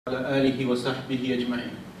آله وصحبه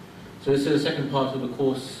أجمعين. So this is the second part of the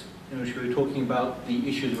course in which we were talking about the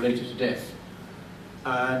issues related to death.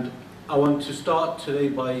 And I want to start today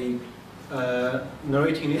by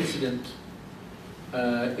narrating an incident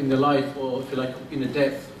in the life, or if you like, in the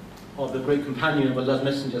death of the great companion of Allah's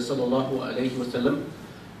Messenger sallallahu alayhi wasallam,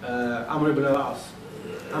 Amr ibn al-As.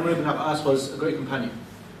 Amr ibn al-As was a great companion.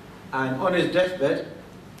 And on his deathbed,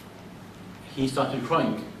 he started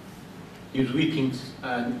crying. He was weeping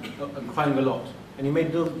and crying a lot. And he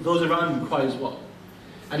made those around him cry as well.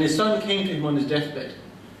 And his son came to him on his deathbed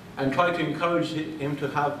and tried to encourage him to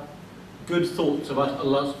have good thoughts about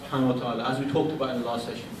Allah subhanahu wa ta'ala, as we talked about in the last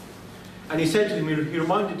session. And he said to him, he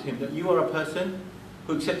reminded him that you are a person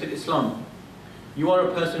who accepted Islam. You are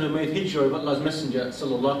a person who made hijrah of Allah's Messenger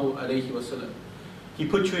sallallahu alayhi wasallam. He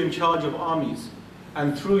put you in charge of armies,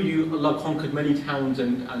 and through you Allah conquered many towns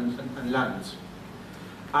and lands.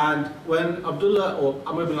 And when Abdullah or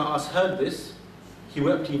Amr ibn al-As heard this, he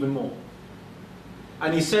wept even more.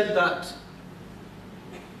 And he said that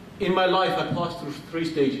in my life I passed through 3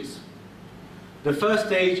 stages. The first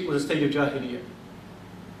stage was a stage of Jahiliyyah.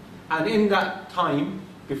 And in that time,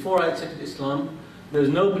 before I accepted Islam, there was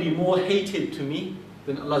nobody more hated to me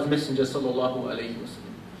than Allah's Messenger sallallahu alayhi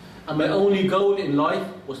wasallam. And my only goal in life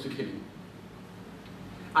was to kill him.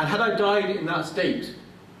 And had I died in that state,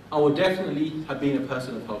 I would definitely have been a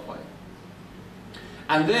person of hellfire.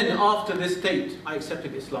 And then after this state, I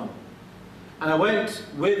accepted Islam. And I went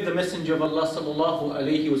with the Messenger of Allah sallallahu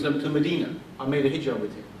alayhi wasallam to Medina. I made a hijrah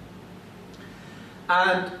with him.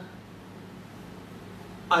 And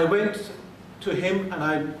I went to him and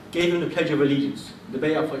I gave him the pledge of allegiance, the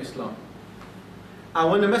bay'ah for Islam.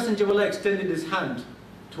 And when the Messenger of Allah extended his hand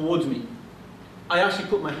towards me, I actually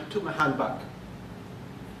took my hand back.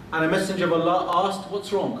 And the Messenger of Allah asked,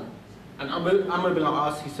 "What's wrong?" And Amr ibn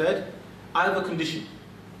al-As, he said, "I have a condition.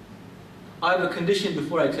 I have a condition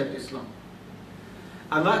before I accept Islam.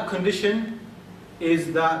 And that condition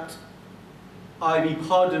is that I be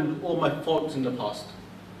pardoned all my faults in the past."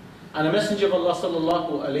 And the Messenger of Allah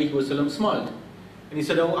sallallahu alayhi wasallam smiled. And he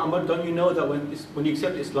said, "Oh Amr, don't you know that when you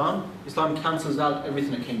accept Islam, Islam cancels out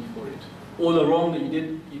everything that came before it. All the wrong that you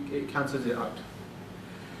did, it cancels it out."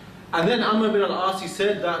 And then Amr ibn al-As, he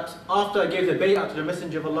said that after I gave the bay'ah to the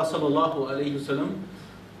Messenger of Allah sallallahu alayhi wasallam,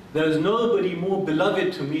 there is nobody more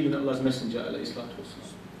beloved to me than Allah's Messenger alayhi salatu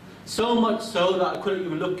wasallam. So much so that I couldn't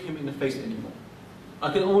even look him in the face anymore.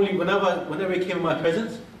 I could only, whenever he came in my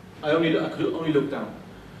presence, I could only look down.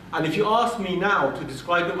 And if you ask me now to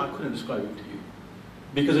describe him, I couldn't describe him to you,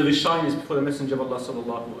 because of his shyness before the Messenger of Allah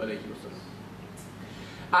sallallahu alayhi wasallam.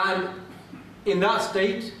 And in that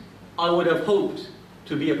state, I would have hoped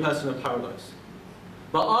to be a person of paradise.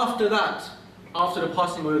 But after that, after the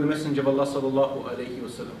passing away of the Messenger of Allah sallallahu alayhi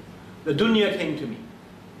wasallam, the dunya came to me,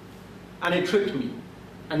 and it tricked me,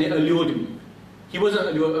 and it allured me. He wasn't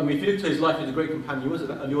allured. I mean, if you look to his life as a great companion, he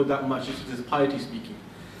wasn't allured that much. This is his piety speaking.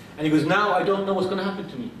 And he goes, "Now I don't know what's going to happen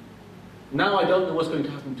to me. Now I don't know what's going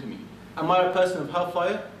to happen to me. Am I a person of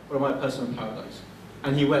hellfire, or am I a person of paradise?"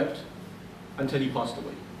 And he wept until he passed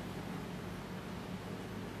away.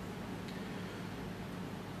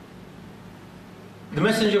 The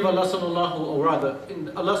Messenger of Allah sallallahu, or rather,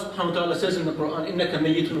 Allah subhanahu wa ta'ala says in the Qur'an, "Innaka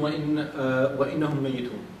mayyitun wa innahum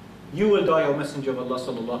mayyitun." You will die, O Messenger of Allah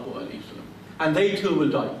sallallahu alayhi wasallam. And they too will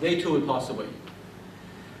die. They too will pass away.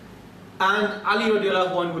 And Ali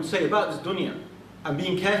radiallahu anhu would say about this dunya, and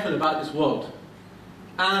being careful about this world,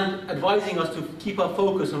 and advising us to keep our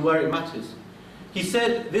focus on where it matters. He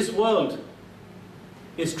said, this world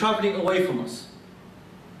is traveling away from us,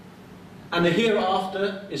 and the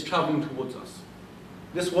hereafter is traveling towards us.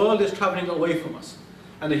 This world is traveling away from us,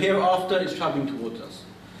 and the hereafter is traveling towards us.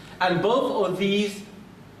 And both of these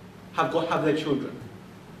have their children.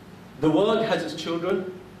 The world has its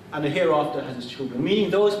children, and the hereafter has its children, meaning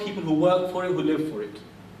those people who work for it, who live for it.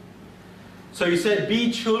 So he said,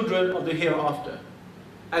 be children of the hereafter,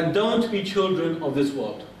 and don't be children of this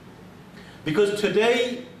world. Because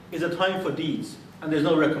today is a time for deeds, and there's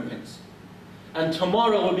no recompense. And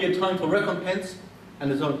tomorrow will be a time for recompense,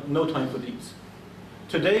 and there's no time for deeds.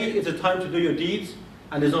 Today is a time to do your deeds,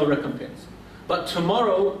 and there's no recompense. But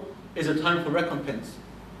tomorrow is a time for recompense,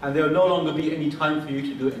 and there will no longer be any time for you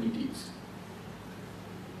to do any deeds.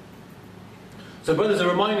 So brothers, a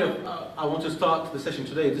reminder, I want to start the session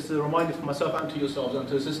today, this is a reminder for myself and to yourselves and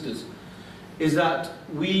to the sisters, is that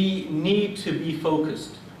we need to be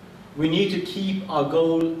focused. We need to keep our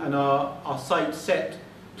goal and our sight set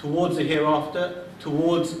towards the hereafter,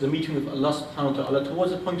 towards the meeting with Allah subhanahu wa ta'ala,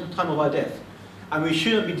 towards the point of time of our death. And we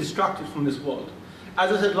shouldn't be distracted from this world.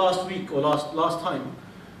 As I said last week, or last time,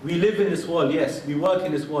 We live in this world, yes. We work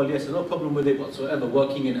in this world, yes. There's no problem with it whatsoever,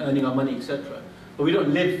 working and earning our money, etc. But we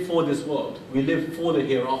don't live for this world. We live for the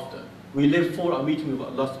hereafter. We live for our meeting with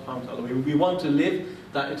Allah subhanahu wa ta'ala. We want to live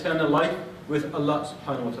that eternal life with Allah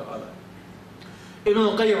subhanahu wa ta'ala. Ibn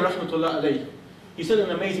al-Qayyim rahmatullah alayhi, he said an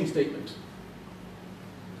amazing statement.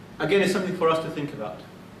 Again, it's something for us to think about.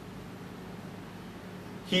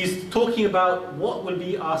 He's talking about what will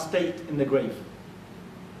be our state in the grave.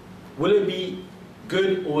 Will it be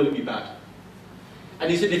good or will it be bad?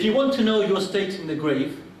 And he said, if you want to know your state in the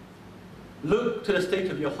grave, look to the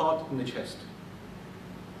state of your heart in the chest.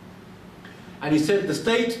 And he said, the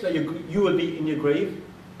state that you will be in your grave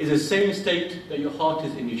is the same state that your heart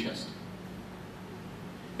is in your chest.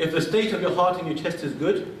 If the state of your heart in your chest is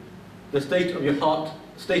good, the state of your heart,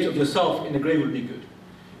 state of yourself in the grave will be good.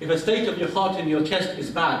 If the state of your heart in your chest is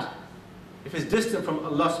bad, if it's distant from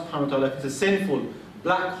Allah subhanahu wa ta'ala, if it's a sinful,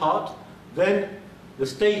 black heart, then the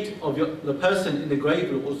state of the person in the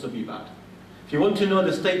grave will also be bad. If you want to know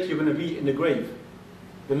the state you're going to be in the grave,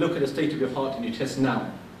 then look at the state of your heart in your chest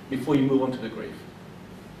now, before you move on to the grave.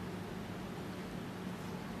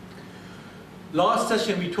 Last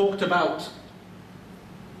session we talked about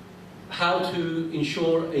how to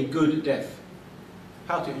ensure a good death.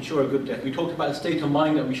 How to ensure a good death. We talked about the state of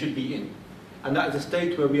mind that we should be in. And that is a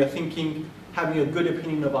state where we are thinking, having a good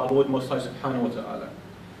opinion of our Lord Most High subhanahu wa ta'ala.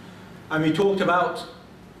 And we talked about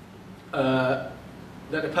that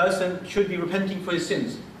a person should be repenting for his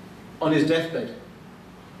sins on his deathbed.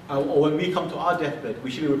 Or when we come to our deathbed,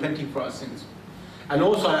 we should be repenting for our sins. And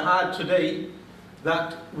also I add today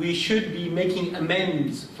that we should be making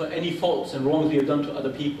amends for any faults and wrongs we have done to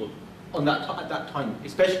other people at that time,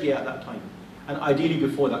 especially at that time, and ideally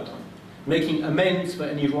before that time. Making amends for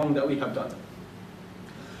any wrong that we have done.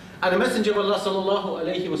 And the Messenger of Allah sallallahu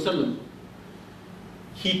alayhi wa sallam,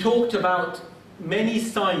 he talked about many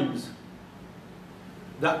signs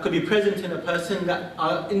that could be present in a person that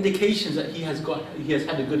are indications that he has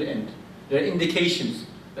had a good end. There are indications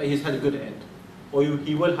that he has had a good end, or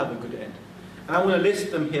he will have a good end. And I'm going to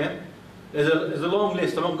list them here. There's a long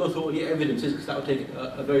list. I won't go through all the evidences because that will take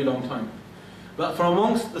a very long time. But from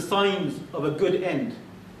amongst the signs of a good end,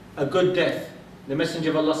 a good death, the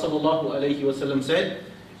Messenger of Allah sallallahu alayhi wa sallam said,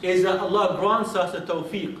 is that Allah grants us the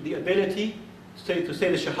tawfiq, the ability to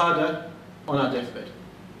say the shahada on our deathbed.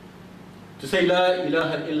 To say La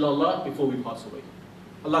ilaha illallah before we pass away.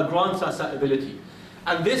 Allah grants us that ability.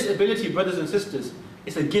 And this ability, brothers and sisters,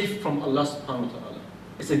 is a gift from Allah subhanahu wa ta'ala.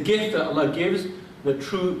 It's a gift that Allah gives the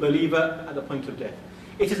true believer at the point of death.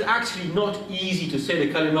 It is actually not easy to say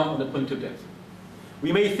the kalima on the point of death.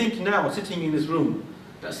 We may think now, sitting in this room,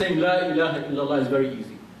 that saying La ilaha illallah is very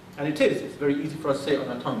easy. And it is. It's very easy for us to say it on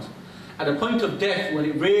our tongues. At the point of death, when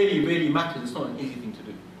it really, really matters, it's not an easy thing to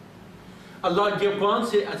do. Allah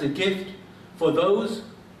grants it as a gift for those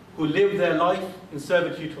who live their life in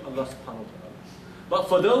servitude to Allah subhanahu wa ta'ala. But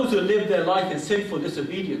for those who live their life in sinful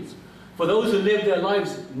disobedience, for those who live their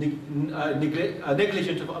lives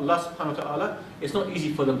negligent of Allah subhanahu wa ta'ala, it's not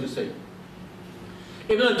easy for them to say.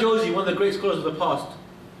 Ibn al-Jawzi, one of the great scholars of the past,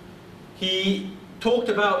 he talked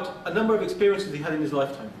about a number of experiences he had in his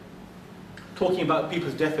lifetime, talking about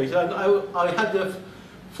people's deathbed. He said, I had the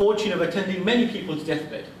fortune of attending many people's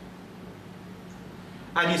deathbed.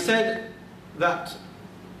 And he said that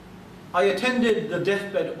I attended the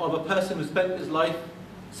deathbed of a person who spent his life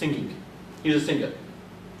singing. He was a singer.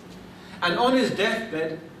 And on his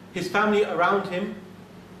deathbed, his family around him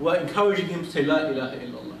were encouraging him to say La ilaha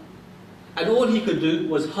illallah. And all he could do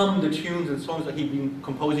was hum the tunes and songs that he'd been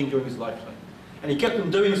composing during his lifetime. And he kept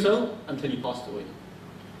on doing so until he passed away.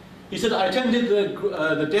 He said, I attended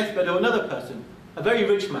the deathbed of another person, a very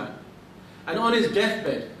rich man. And on his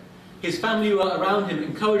deathbed, his family were around him,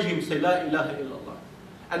 encouraging him to say La ilaha illallah.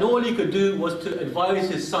 And all he could do was to advise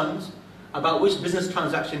his sons about which business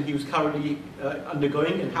transaction he was currently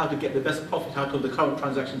undergoing and how to get the best profit out of the current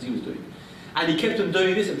transactions he was doing. And he kept on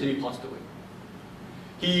doing this until he passed away.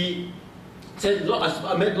 He said,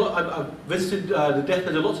 I visited the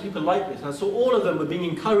deathbeds of lots of people like this, and I saw all of them were being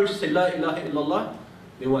encouraged to say La ilaha illallah.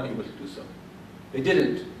 They weren't able to do so. They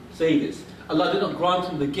didn't say this. Allah did not grant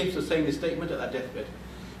them the gift of saying this statement at that deathbed.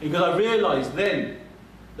 Because I realized then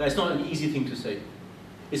that it's not an easy thing to say.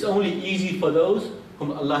 It's only easy for those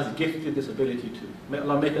whom Allah has gifted this ability to. May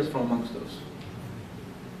Allah make us from amongst those.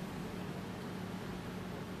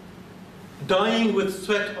 Dying with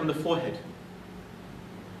sweat on the forehead.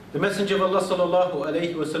 The Messenger of Allah sallallahu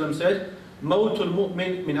alayhi wa sallam said, Mawtul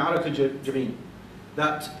mu'min min aratul jabeen.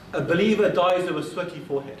 That a believer dies with a sweaty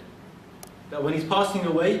forehead. That when he's passing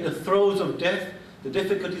away, the throes of death, the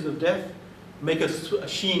difficulties of death, make a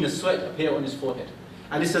sheen, a sweat appear on his forehead.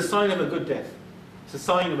 And it's a sign of a good death. It's a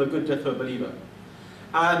sign of a good death for a believer.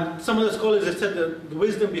 And some of the scholars have said that the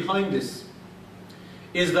wisdom behind this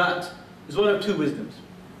is one of two wisdoms.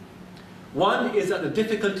 One is that the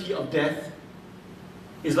difficulty of death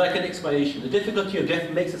is like an expiation. The difficulty of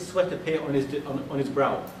death makes a sweat appear on his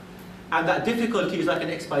brow. And that difficulty is like an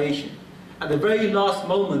expiation. At the very last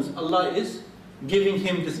moments, Allah is giving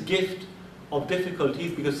him this gift of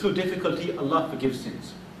difficulties, because through difficulty, Allah forgives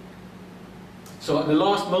sins. So at the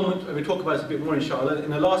last moment, and we'll talk about this a bit more inshallah,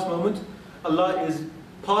 in the last moment, Allah is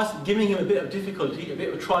giving him a bit of difficulty, a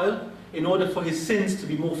bit of trial, in order for his sins to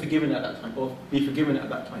be more forgiven at that time, or be forgiven at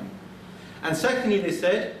that time. And secondly, they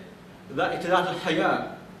said that it is out of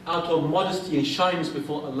haya, out of modesty and shyness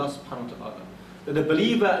before Allah subhanahu wa ta'ala. That the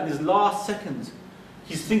believer in his last seconds,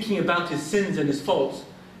 he's thinking about his sins and his faults,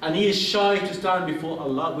 and he is shy to stand before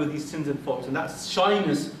Allah with his sins and faults. And that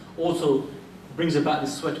shyness also brings about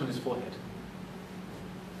this sweat on his forehead.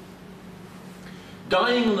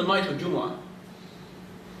 Dying on the night of Jumu'ah,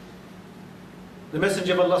 the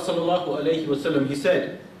Messenger of Allah sallallahu alayhi wa sallam, he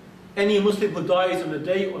said, any Muslim who dies on the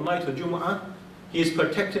day or night of Jumu'ah, he is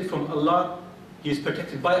protected from Allah, he is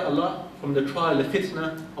protected by Allah from the trial, the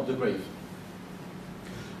fitna of the grave.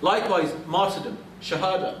 Likewise, martyrdom,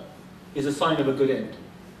 shahada, is a sign of a good end.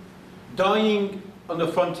 Dying on the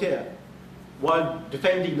frontier while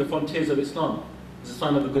defending the frontiers of Islam is a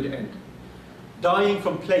sign of a good end. Dying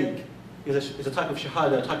from plague is a type of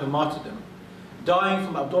shahada, a type of martyrdom. Dying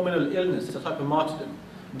from abdominal illness is a type of martyrdom.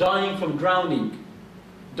 Dying from drowning,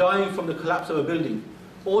 dying from the collapse of a building,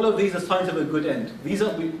 all of these are signs of a good end.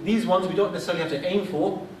 These ones we don't necessarily have to aim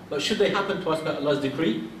for, but should they happen to us by Allah's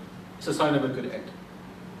decree, it's a sign of a good end.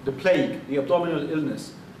 The plague, the abdominal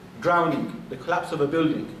illness, drowning, the collapse of a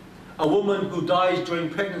building, a woman who dies during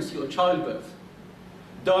pregnancy or childbirth,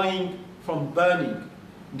 dying from burning,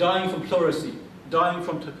 dying from pleurisy, dying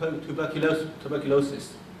from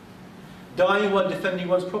tuberculosis, dying while defending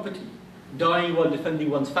one's property, dying while defending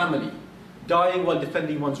one's family, dying while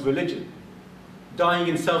defending one's religion, dying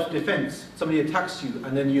in self-defense. Somebody attacks you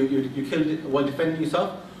and then you killed it while defending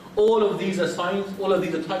yourself. All of these are signs, all of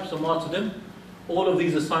these are types of martyrdom, all of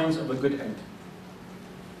these are signs of a good end.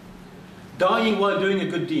 Dying while doing a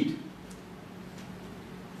good deed.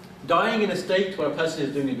 Dying in a state where a person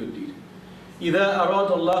is doing a good deed. إِذَا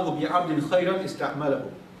أَرَادَ اللَّهُ بِعَبْدٍ خَيْرًا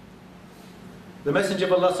إِسْتَعْمَلَهُ. The Messenger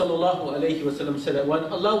of Allah sallallahu alayhi wa sallam said that when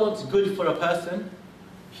Allah wants good for a person,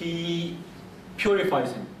 He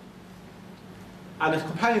purifies him. And his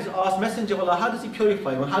companions asked, Messenger of Allah, how does He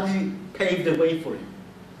purify him? How does He pave the way for him?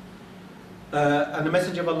 And the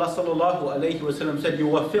Messenger of Allah sallallahu alayhi wa sallam said,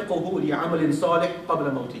 يُوَفِّقُهُ لِعَمَلٍ صَالِحٍ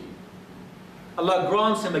قَبْلَ مَوْتِهِ. Allah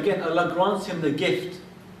grants him again, Allah grants him the gift.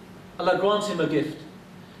 Allah grants him a gift.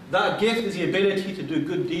 That gift is the ability to do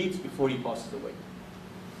good deeds before he passes away.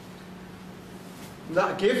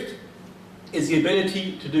 That gift is the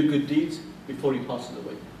ability to do good deeds before he passes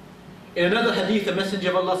away. In another hadith, the Messenger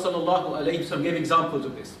of Allah sallallahu alayhi wa sallam gave examples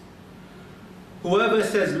of this. Whoever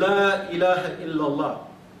says, La ilaha illallah,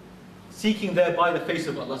 seeking thereby the face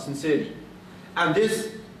of Allah sincerely, and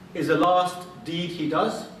this is the last deed he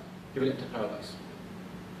does, he will enter paradise.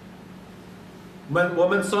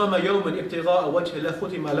 وَمَنْ صَامَ يَوْمًا ابْتِغَاءَ وَجْهِ اللَّهِ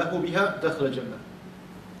خُتِمَ لَهُ بِهَا دَخْلَ الْجَنَّةِ.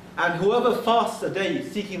 And whoever fasts a day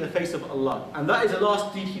seeking the face of Allah, and that is the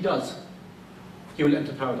last deed he does, he will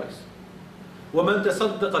enter paradise. وَمَنْ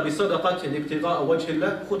تَصَدَّقَ بِصَدَقَةٍ ابْتِغَاءَ وَجْهِ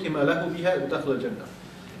اللَّهِ خُتِمَ لَهُ بِهَا دَخْلَ الْجَنَّةِ.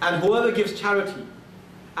 And whoever gives charity,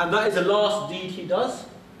 and that is the last deed he does,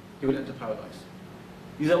 he will enter paradise.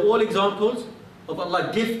 These are all examples of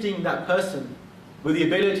Allah gifting that person with the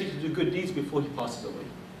ability to do good deeds before he passes away.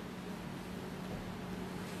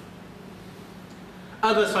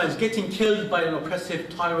 Other signs, getting killed by an oppressive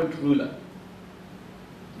tyrant ruler,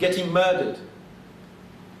 getting murdered.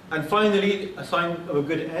 And finally, a sign of a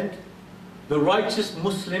good end, the righteous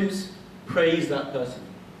Muslims praise that person.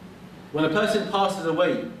 When a person passes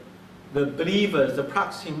away, the believers, the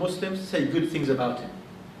practicing Muslims say good things about him.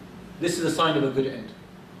 This is a sign of a good end.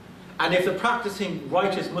 And if the practicing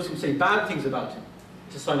righteous Muslims say bad things about him,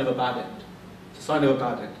 it's a sign of a bad end. It's a sign of a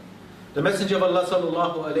bad end. The Messenger of Allah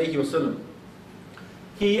sallallahu alayhi wa sallam,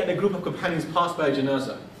 he and a group of companions passed by a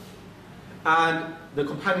janazah, and the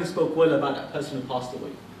companions spoke well about that person who passed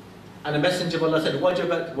away. And the Messenger of Allah said,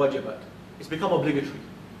 wajabat, wajabat. It's become obligatory.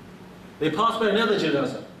 They passed by another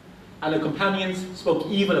janazah, and the companions spoke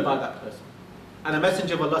evil about that person. And the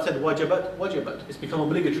Messenger of Allah said, wajabat, wajabat. It's become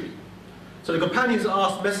obligatory. So the companions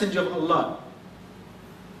asked, Messenger of Allah,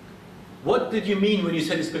 what did you mean when you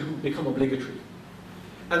said it's become obligatory?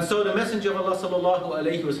 And so the Messenger of Allah sallallahu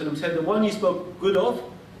alayhi wa sallam said, the one you spoke good of,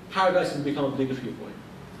 paradise has become obligatory for him.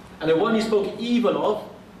 And the one he spoke evil of,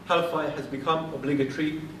 hellfire has become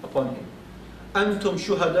obligatory upon him. Antum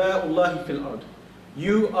shuhada'ullahi fil ard.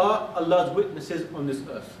 You are Allah's witnesses on this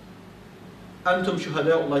earth. Antum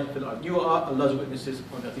shuhada'ullahi fil ard. You are Allah's witnesses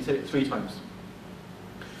on earth. He said it 3 times.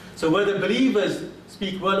 So where the believers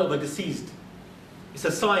speak well of a deceased, it's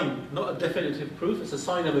a sign, not a definitive proof, it's a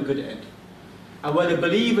sign of a good end. And where the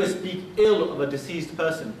believers speak ill of a deceased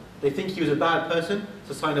person, they think he was a bad person,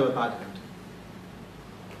 it's a sign of a bad end.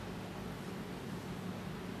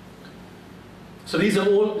 So these are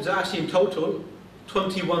all, there's actually in total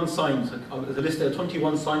 21 signs, there's a list of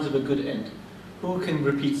 21 signs of a good end. Who can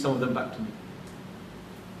repeat some of them back to me?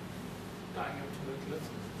 Dying of tuberculosis.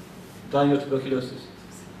 Dying of tuberculosis.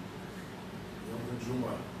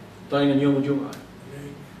 Dying on Yom al-Jum'ah.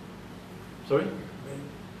 Sorry?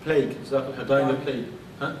 Plague. Exactly. Dying of plague.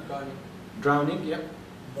 Huh? Drowning, yeah.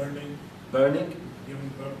 Burning. Burning.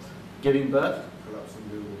 Giving birth. Giving birth.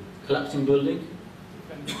 Collapsing building.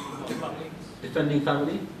 Collapsing building. Defending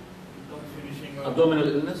family. Finishing on. Abdominal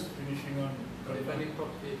illness. Finishing on. Defending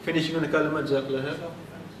property. Finishing on the kalima. Jazakallah.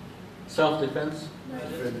 Self-defense.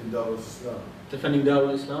 Defending Darul Islam. Defending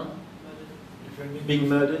Darul Islam. Being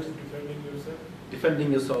murdered. Defending yourself.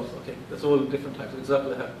 Defending yourself. Okay, that's all different types.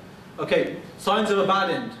 Exactly. Okay, signs of a bad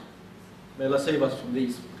end. May Allah save us from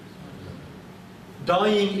these.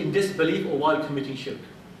 Dying in disbelief or while committing shirk.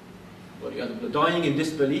 Dying in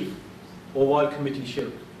disbelief or while committing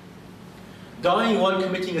shirk. Dying while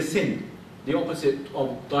committing a sin. The opposite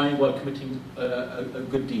of dying while committing a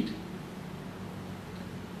good deed.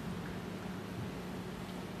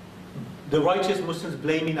 The righteous Muslims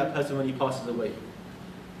blaming that person when he passes away.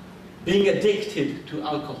 Being addicted to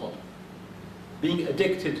alcohol. Being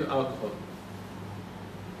addicted to alcohol.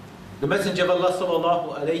 The Messenger of Allah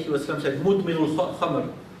sallallahu alayhi wa sallam said, "Mudminul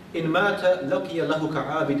khamr, in mata laqiya lahu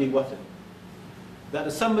ka'abidi wathan." That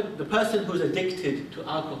the person who is addicted to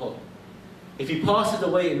alcohol, if he passes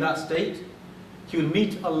away in that state, he will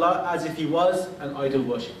meet Allah as if he was an idol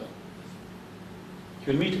worshipper.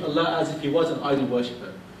 He will meet Allah as if he was an idol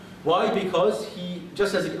worshipper. Why? Because he,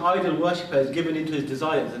 just as the idol worshipper is given into his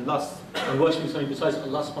desires and lusts and worshipping something besides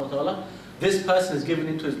Allah subhanahu wa ta'ala, this person is given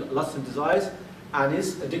into his lusts and desires and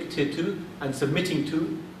is addicted to and submitting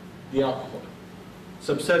to the alcohol,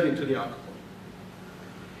 subservient to the alcohol.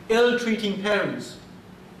 Ill-treating parents,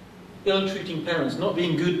 not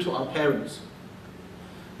being good to our parents.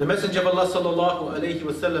 The Messenger of Allah sallallahu alayhi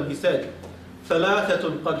wa sallam, he said,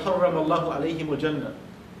 ثَلَاثَةٌ قَدْ حَرَّمَ اللَّهُ عَلَيْهِمُ الْجَنَّةِ.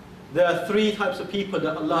 There are 3 types of people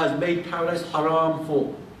that Allah has made paradise haram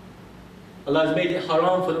for. Allah has made it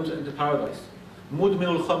haram for them to enter paradise.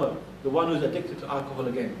 Mudminul khamr, the one who is addicted to alcohol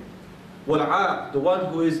again. Wal'aq, the one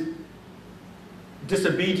who is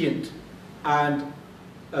disobedient and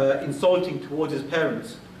insulting towards his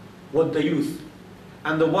parents. What the youth,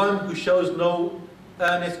 and the one who shows no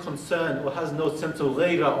earnest concern or has no sense of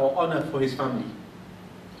ghaira or honor for his family.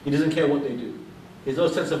 He doesn't care what they do. There's no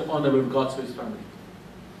sense of honor with regards to his family.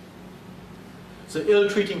 So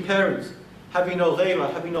ill-treating parents, having no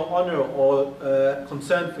ghaira, having no honor or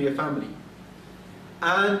concern for your family.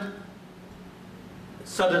 And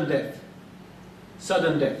sudden death.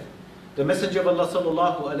 Sudden death. The Messenger of Allah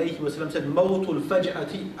sallallahu alayhi wa sallam said, Mawtul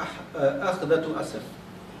faj'ati akhdatu asaf.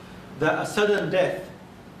 That a sudden death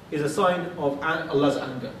is a sign of Allah's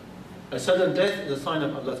anger. A sudden death is a sign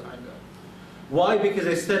of Allah's anger. Why? Because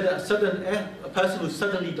they said that a person who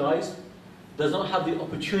suddenly dies does not have the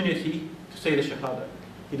opportunity to say the shahada.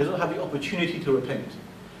 He does not have the opportunity to repent.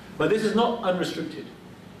 But this is not unrestricted.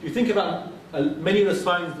 If you think about many of the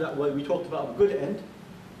signs that we talked about of a good end,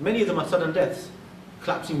 many of them are sudden deaths.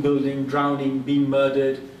 Collapsing building, drowning, being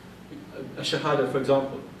murdered, a shahada for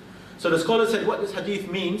example. So the scholar said what this hadith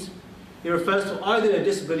means, it refers to either a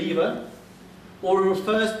disbeliever or it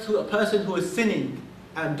refers to a person who is sinning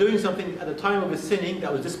and doing something at the time of his sinning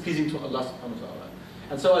that was displeasing to Allah subhanahu wa ta'ala.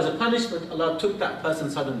 And so as a punishment, Allah took that person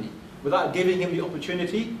suddenly without giving him the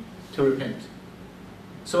opportunity to repent.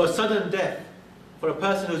 So a sudden death for a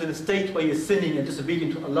person who is in a state where he is sinning and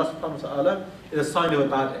disobedient to Allah subhanahu wa ta'ala is a sign of a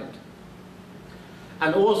bad end.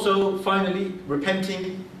 And also, finally,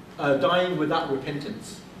 repenting, dying without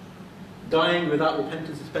repentance. Dying without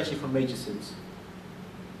repentance, especially from major sins.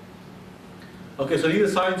 Okay, so these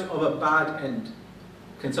are signs of a bad end.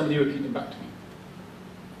 Can somebody repeat them back to me?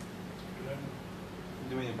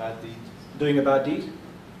 Doing a bad deed. Doing a bad deed.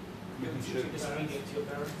 Disobedience to your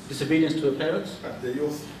parents. Disobedience to your parents. The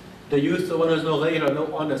youth. The youth, the one who has no ghayra,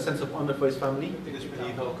 no honor, sense of honor for his family.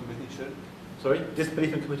 Disbelief or committing shirk. Sorry?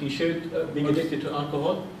 Disbelief and committing shirk, being addicted to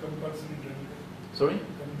alcohol. Compulsory drinker. Sorry?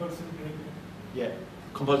 Compulsory drinker. Yeah.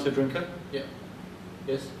 Compulsive drinker? Yeah.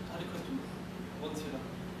 Yes? I had a question. Once you're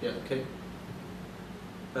Yeah, okay.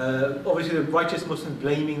 Obviously the righteous Muslims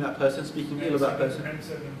blaming that person, speaking ill of that person. And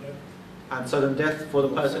sudden death. And sudden death for the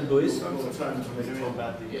person who is? All the time to make Doing a trouble.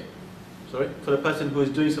 bad deed. Yeah. Sorry? For the person who is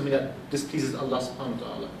doing something that displeases Allah subhanahu wa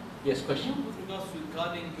ta'ala. Yes, question? With regards to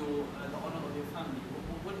guarding your, the honor of your family,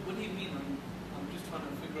 what do you mean? I'm just trying to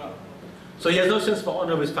figure out. So he has no sense for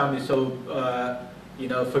honor of his family. So, you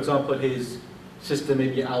know, for example, his sister may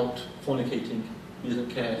be out fornicating, he doesn't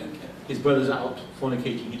care. His brother's out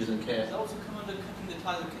fornicating, he doesn't care. Does that also come under cutting the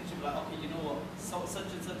ties of kinship? Like, okay, you know what, such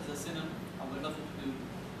and such is a sinner, I've got nothing to do.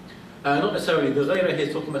 Not necessarily. The ghayra here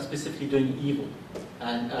is talking about specifically doing evil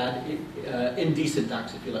and indecent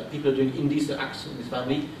acts, if you like. People are doing indecent acts in his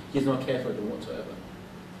family, he does not care for them whatsoever.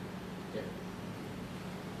 Yeah.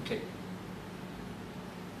 Okay.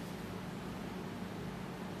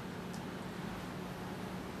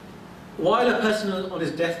 While a person is on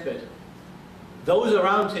his deathbed, those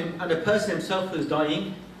around him and the person himself who is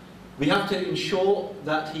dying, we have to ensure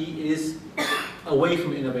that he is away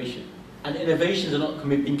from innovation. And innovations are not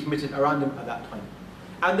being committed around him at that time.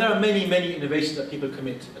 And there are many, many innovations that people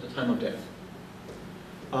commit at the time of death.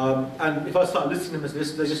 And if I start listing them as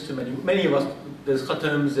this, there's just too many. Many of us, there's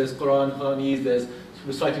khatams, there's Qur'an, Khanis, there's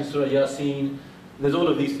reciting Surah Yasin, there's all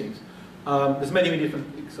of these things. There's many, many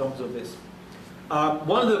different examples of this.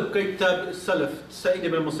 One of the great Salaf, Sa'id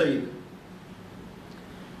ibn Musayyib,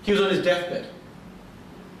 he was on his deathbed.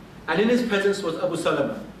 And in his presence was Abu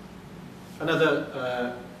Salama,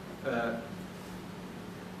 another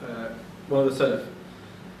one of the Salaf.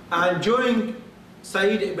 And during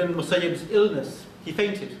Sa'id ibn Musayyib's illness, he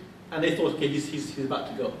fainted. And they thought, okay, he's about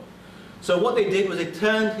to go. So what they did was they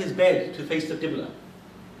turned his bed to face the Qibla.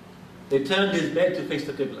 They turned his bed to face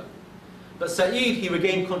the Qibla. But Sa'id, he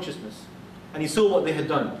regained consciousness. And he saw what they had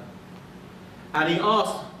done. And he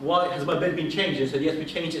asked, why has my bed been changed? They said, yes, we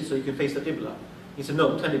changed it so you can face the Qibla. He said,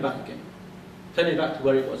 no, turn it back again. Turn it back to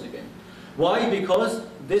where it was again. Why? Because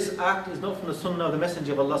this act is not from the sunnah of the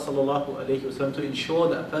Messenger of Allah sallallahu alayhi wa sallam to ensure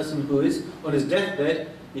that a person who is on his deathbed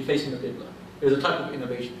be facing the Qibla. It is a type of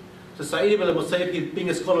innovation. So Sa'id ibn Musayyib, being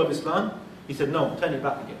a scholar of Islam, he said, no, turn it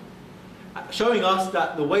back again. Showing us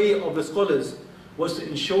that the way of the scholars was to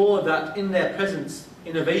ensure that in their presence,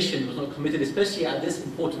 innovation was not committed, especially at this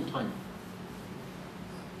important time.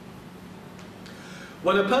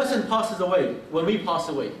 When a person passes away, when we pass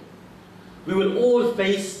away, we will all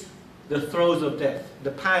face the throes of death,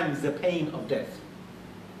 the pangs, the pain of death.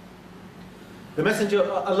 The Messenger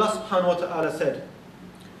of Allah subhanahu wa ta'ala said,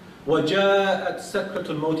 وَجَاءَتْ سَكْرَةُ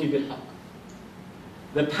الْمَوْتِ بِالْحَقِّ.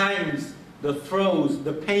 The pangs, the throes,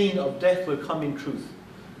 the pain of death will come in truth.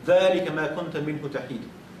 ذَلِكَ مَا كُنْتَ مِنْهُ تَحِيدٌ.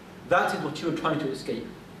 That is what you were trying to escape.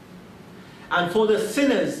 And for the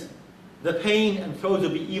sinners, the pain and throes will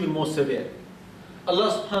be even more severe.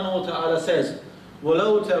 Allah subhanahu wa ta'ala says,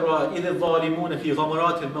 وَلَوْ تَرَى إِذِ الظَّالِمُونَ فِي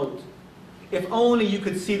غَمَرَاتِ الْمَوْتِ. If only you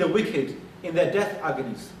could see the wicked in their death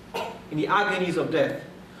agonies, in the agonies of death.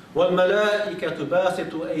 وَالْمَلَائِكَةُ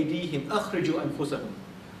بَاسِطُ أَيْدِيهِمْ أَخْرِجُوا أَنفُسَهُم.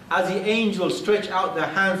 As the angels stretch out their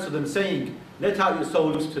hands to them saying, let out your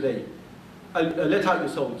souls today. Let out your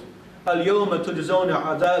souls. الْيَوْمَ تُجْزَوْنَ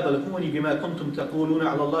عَذَابَ الْهُونِ بِمَا كُنْتُمْ تَقُولُونَ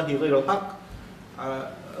عَلَى اللَّهِ غَيْرَ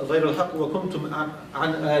الْحَقِّ وَكُنْتُمْ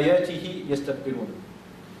عَنْ آيَاتِهِ يَسْتَكْبِرُونَ.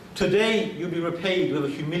 Today you'll be repaid with a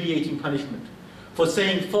humiliating punishment for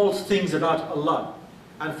saying false things about Allah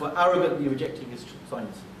and for arrogantly rejecting His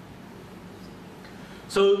signs.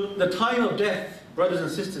 So the time of death, brothers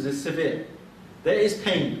and sisters, is severe. There is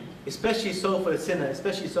pain, especially so for the sinner,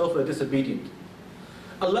 especially so for the disobedient.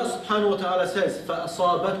 Allah subhanahu wa ta'ala says,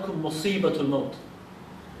 فَأَصَابَتْكُمْ مُصِيبَةُ الْمَوْتِ.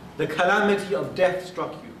 The calamity of death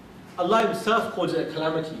struck you. Allah Himself calls it a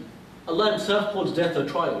calamity. Allah Himself calls death a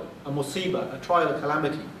trial, a musibah, a trial, a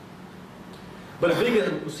calamity. But a bigger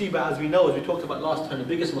musibah, as we know, as we talked about last time, the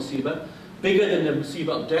biggest musibah, bigger than the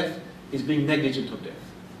musibah of death, is being negligent of death,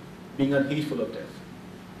 being unheedful of death.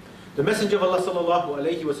 The Messenger of Allah sallallahu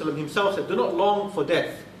alayhi wa sallam himself said, do not long for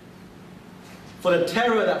death, for the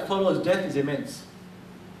terror that follows death is immense.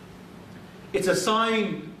 It's a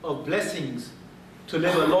sign of blessings to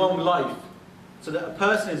live a long life, so that a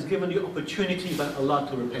person is given the opportunity by Allah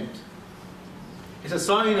to repent. It's a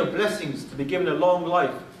sign of blessings to be given a long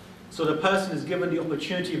life, so the person is given the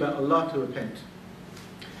opportunity by Allah to repent.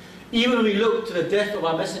 Even when we look to the death of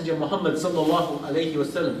our Messenger Muhammad sallallahu alayhi wa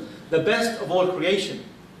sallam, the best of all creation,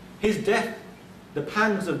 his death, the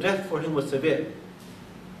pangs of death for him was severe.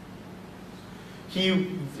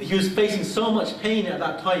 He was facing so much pain at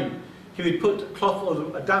that time, he would put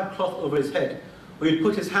a damp cloth over his head, or he would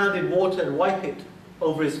put his hand in water and wipe it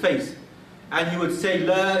over his face. And he would say,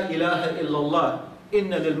 La ilaha illallah,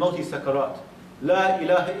 inna lil mawti sakarat. La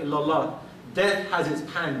ilaha illallah. death has its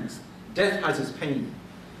pangs, death has its pain.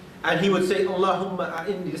 And he would say, Allahumma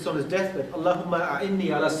a'inni, this on his deathbed, Allahumma a'inni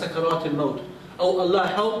ala sakaratil maut. Oh Allah,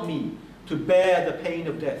 help me to bear the pain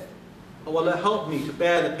of death. Oh Allah, help me to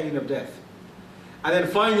bear the pain of death. And then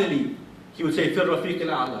finally, he would say, Fir Rafiq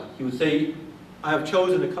al-A'la. He would say, I have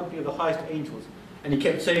chosen the company of the highest angels. And he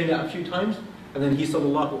kept saying that a few times, and then he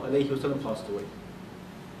sallallahu alayhi wa sallam passed away.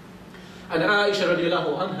 And Aisha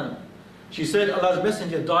radiallahu anha, she said, Allah's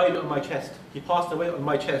messenger died on my chest. He passed away on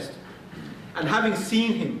my chest. And having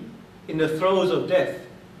seen him in the throes of death,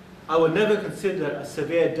 I would never consider a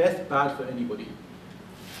severe death bad for anybody.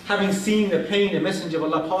 Having seen the pain the messenger of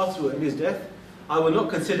Allah passed through in his death, I would not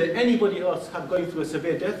consider anybody else going through a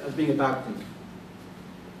severe death as being a bad thing.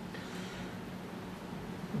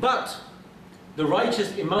 But the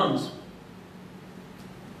righteous Imams,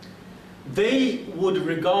 they would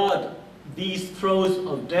regard these throes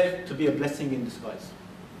of death to be a blessing in disguise.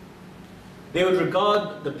 They would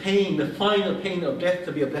regard the pain, the final pain of death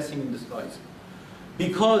to be a blessing in disguise.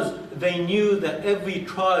 Because they knew that every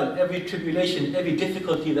trial, every tribulation, every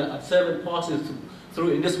difficulty that a servant passes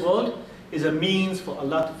through in this world is a means for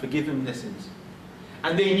Allah to forgive him their sins.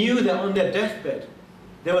 And they knew that on their deathbed,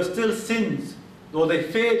 there were still sins, though they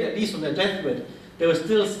feared at least on their deathbed, there were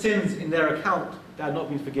still sins in their account that had not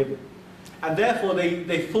been forgiven. And therefore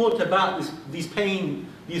they thought about these pain,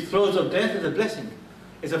 these throes of death as a blessing.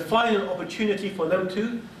 It's a final opportunity for them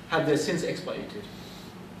to have their sins expiated.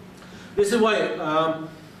 This is why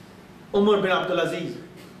Umar bin Abdul Aziz,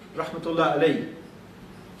 rahmatullah alayhi,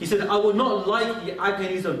 he said, I would not like the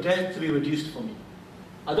agonies of death to be reduced for me.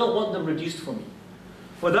 I don't want them reduced for me.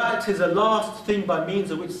 For that is the last thing by means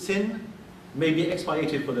of which sin may be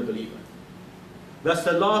expiated for the believer. That's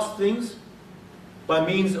the last things by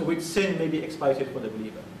means of which sin may be expiated for the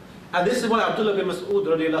believer. And this is why Abdullah bin Mas'ud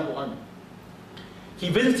radiallahu anhu, he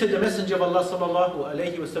visited the Messenger of Allah sallallahu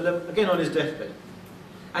alayhi wa sallam again on his deathbed.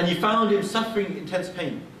 And he found him suffering intense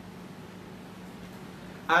pain.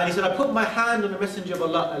 And he said, I put my hand on the Messenger of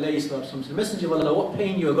Allah alayhi sallam. The Messenger of Allah, what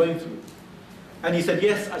pain you are going through? And he said,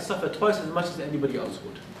 yes, I suffer twice as much as anybody else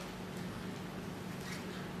would.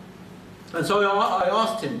 And so I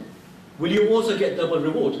asked him, will you also get double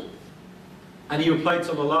reward? And he replied,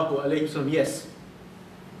 sallallahu alayhi wa sallam, yes.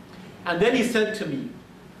 And then he said to me,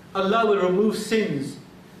 Allah will remove sins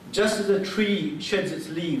just as a tree sheds its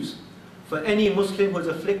leaves for any Muslim who is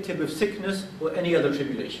afflicted with sickness or any other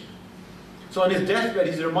tribulation. So on his deathbed,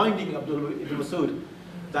 he's reminding Abdullah ibn Mas'ud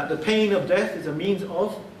that the pain of death is a means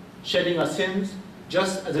of shedding our sins,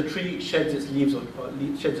 just as a tree sheds its leaves.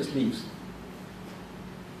 Sheds its leaves.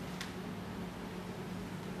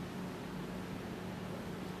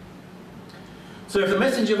 So if the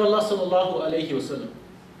Messenger of Allah sallallahu alayhi wa sallam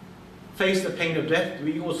faced the pain of death,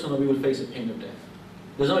 we also know we will face the pain of death.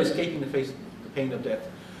 There's no escaping the pain of death.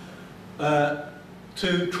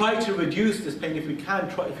 To try to reduce this pain, if we can,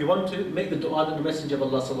 if we want to, make the dua that the Messenger of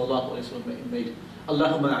Allah sallallahu alayhi wa sallam made.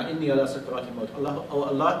 Allahumma a'inni ala sakaratil maut. Oh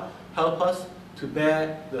Allah, help us to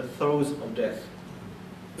bear the throes of death.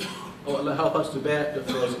 Oh Allah, help us to bear the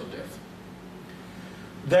throes of death.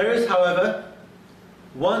 There is, however,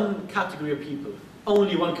 one category of people,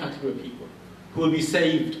 only one category of people, who will be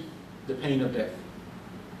saved the pain of death.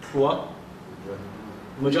 Who are?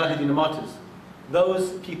 Mujahideen, the martyrs.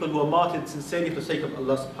 Those people who are martyred sincerely for the sake of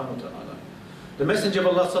Allah subhanahu wa ta'ala. The Messenger of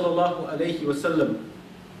Allah sallallahu alayhi wa sallam,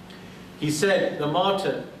 he said, the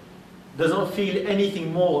martyr does not feel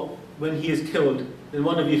anything more when he is killed than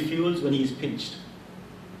one of you feels when he is pinched.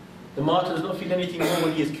 The martyr does not feel anything more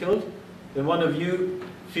when he is killed than one of you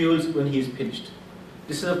feels when he is pinched.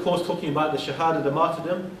 This is of course talking about the shahada, the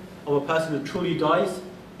martyrdom of a person who truly dies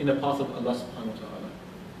in the path of Allah subhanahu wa ta'ala.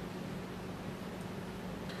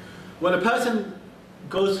 When a person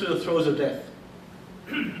goes through the throes of death,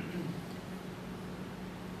 and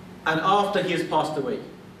after he has passed away,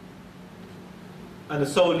 and the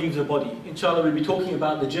soul leaves the body, inshallah we'll be talking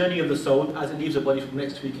about the journey of the soul as it leaves the body from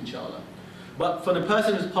next week, inshallah. But for the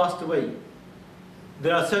person who's passed away,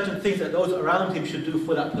 there are certain things that those around him should do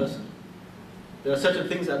for that person. There are certain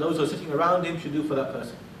things that those who are sitting around him should do for that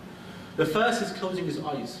person. The first is closing his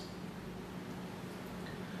eyes.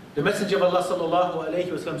 The Messenger of Allah sallallahu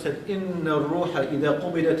alayhi wa sallam said, "Inna ruha idha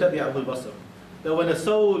qubida tabi'ahu al-basar." That when a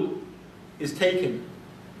soul is taken,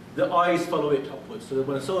 the eyes follow it upwards. So that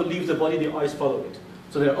when a soul leaves the body, the eyes follow it.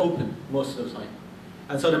 So they're open most of the time.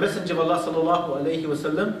 And so the Messenger of Allah sallallahu alayhi wa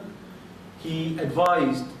sallam, he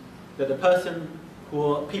advised that the person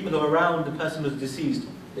people who are around the person who's deceased,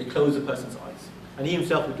 they close the person's eyes. And he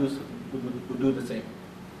himself would do the same.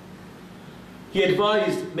 He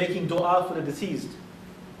advised making dua for the deceased.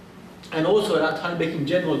 And also at that time making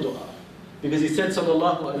general dua. Because he said,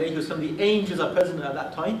 sallallahu alayhi wa sallam, the angels are present at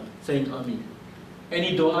that time saying Ameen.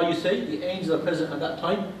 Any dua you say, the angels are present at that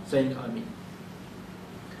time saying Ameen.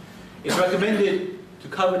 It's recommended to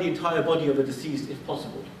cover the entire body of the deceased if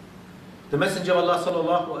possible. The Messenger of Allah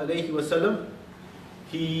sallallahu alayhi wa sallam,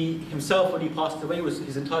 he himself, when he passed away,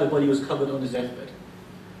 his entire body was covered on his deathbed.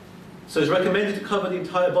 So it's recommended to cover the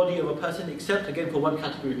entire body of a person, except again for one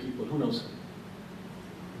category of people. Who knows?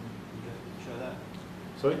 Show that.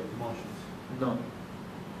 Sorry? Emotions. No.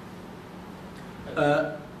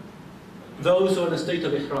 Those who are in a state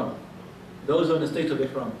of ihram. Those who are in a state of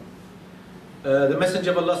ihram. The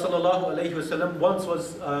Messenger of Allah sallallahu alayhi wa sallam once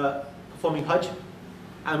was performing Hajj,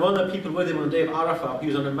 and one of the people with him on the day of Arafah, he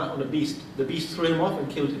was on a beast. The beast threw him off and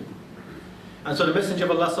killed him. And so the Messenger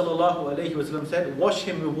of Allah sallallahu alayhi wa sallam said, wash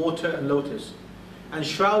him with water and lotus, and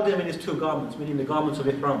shroud him in his two garments, meaning the garments of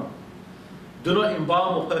ihram. Do not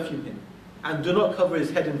embalm or perfume him, and do not cover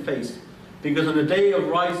his head and face, because on the day of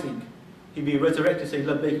rising, he'll be resurrected saying,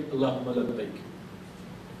 Labbaik Allahumma labbaik.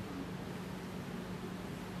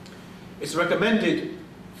 It's recommended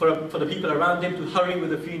for the people around him to hurry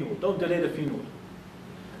with the funeral. Don't delay the funeral.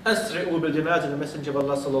 Asri'u bil janazah, the Messenger of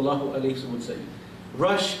Allah sallallahu alayhi wa sallam would say.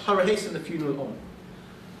 Rush, hurry, hasten the funeral on.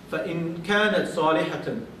 فَإِنْ كَانَتْ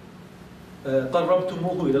صَالِحَةً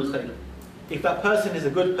قَرَّبْتُمُوهُ إِلَى الْخَيْرِ. If that person is a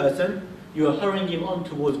good person, you are hurrying him on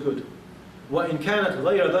towards good. وَإِنْ كَانَتْ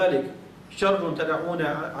غَيْرَ ذَلِكَ شَرٌ تَدَعُونَ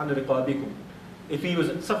عَنْ رِقَابِكُمْ. If he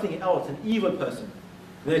was something else, an evil person,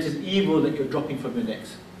 then it is evil that you're dropping from your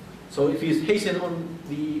necks. So if he's hasten on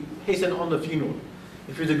the funeral.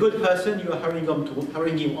 If he's a good person, you are hurrying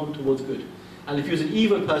him on towards good. And if he's an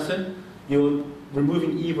evil person, you're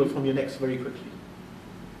removing evil from your necks very quickly.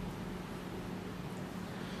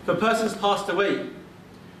 If a person's passed away,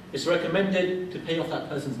 it's recommended to pay off that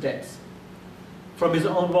person's debts from his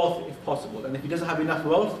own wealth if possible. And if he doesn't have enough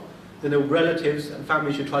wealth, then the relatives and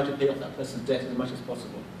family should try to pay off that person's debt as much as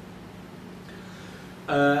possible.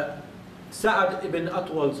 Sa'ad ibn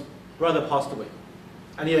Atwal's brother passed away,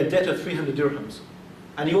 and he had a debt of 300 dirhams,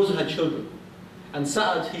 and he also had children. And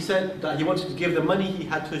Sa'ad, he said that he wanted to give the money he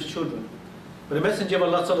had to his children. But the Messenger of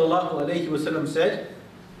Allah sallallahu alayhi wa sallam said,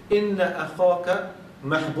 Inna akhaka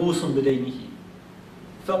mahbusun bidaynihi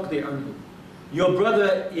faqdi anhu. Your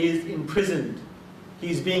brother is imprisoned.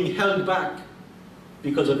 He's being held back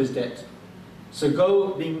because of his debt. So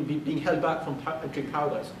go, being held back from entering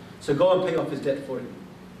paradise. So go and pay off his debt for him.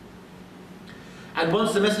 And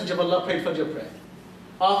once the Messenger of Allah prayed Fajr prayer.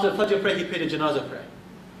 After the Fajr prayer, he prayed a Janazah prayer.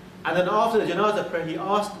 And then after the Janazah prayer, he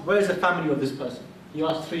asked, where's the family of this person? He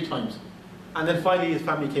asked 3 times. And then finally his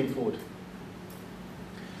family came forward.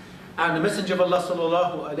 And the Messenger of Allah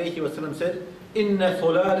sallallahu alayhi wa sallam said, Inna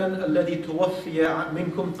fulanan alladhi tuwaffiya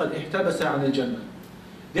minkum qad ihtabasa an al-jannah.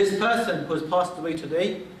 This person who has passed away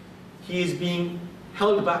today, he is being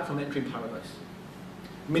held back from entering paradise.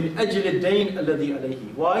 Min ajli ad-dayn alladhi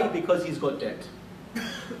alayhi. Why? Because he's got debt.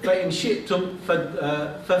 فَإِنْ شِئْتُمْ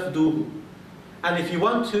فَفْدُوهُ. And if you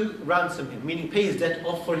want to, ransom him, meaning pay his debt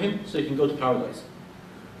off for him so he can go to paradise.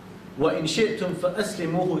 وَإِنْ شِئْتُمْ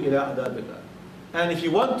فَأَسْلِمُوهُ إِلَىٰ عَذَابِ اللَّهِ. And if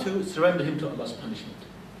you want to, surrender him to Allah's punishment.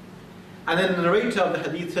 And then the narrator of the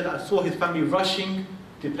hadith said, I saw his family rushing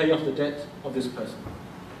to pay off the debt of this person.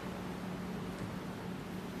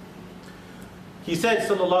 He said,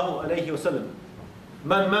 sallallahu alayhi wa sallam,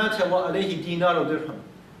 Man mata wa alayhi dinar or dirham.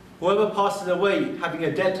 Whoever passes away having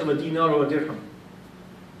a debt of a dinar or a dirham,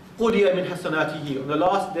 قُضِيَ مِنْ حَسَنَاتِهِ. On the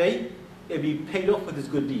last day, it will be paid off with his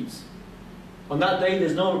good deeds. On that day,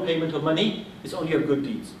 there's no repayment of money, it's only of good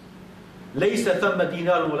deeds. لَيْسَ ثَمَّ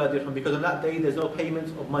دِينَارٌ وَلَا دِرْهَمٌ. Because on that day, there's no payment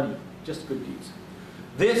of money, just good deeds.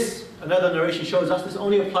 This, another narration shows us, this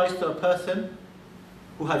only applies to a person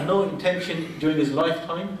who had no intention during his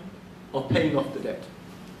lifetime of paying off the debt.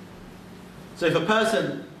 So if a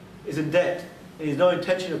person is in debt, and he has no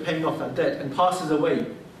intention of paying off that debt, and passes away,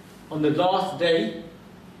 on the last day,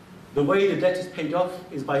 the way the debt is paid off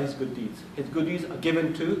is by his good deeds. His good deeds are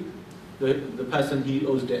given to the person he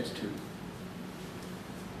owes debt to.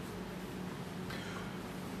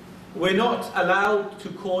 We're not allowed to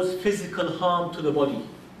cause physical harm to the body,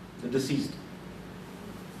 the deceased.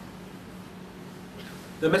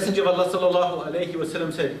 The Messenger of Allah sallallahu alayhi wa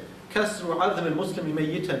sallam said, كَسْرُ عَظْمِ الْمُسْلِمِ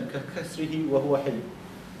مَيِّتًا كَكَسْرِهِ وَهُوَ حَيٌّ.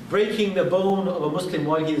 Breaking the bone of a Muslim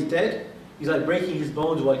while he is dead is like breaking his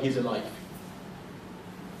bones while he is alive.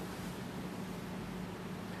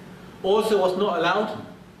 Also, what's not allowed?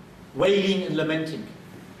 Wailing and lamenting.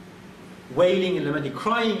 Wailing and lamenting.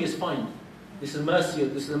 Crying is fine. This is mercy.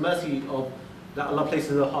 This is the mercy of that Allah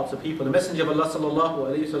places in the hearts of people. The Messenger of Allah sallallahu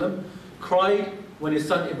alayhi wa sallam cried when his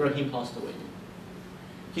son Ibrahim passed away.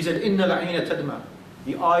 He said, "Inna al-'ayna tadma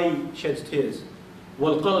The eye sheds tears.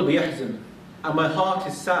 وَالْقَلْبِ يَحْزَنُ. And my heart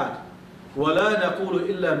is sad. وَلَا نَقُولُ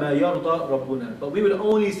إِلَّا مَا يَرْضَى رَبُّنَا. But we will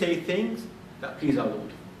only say things that please our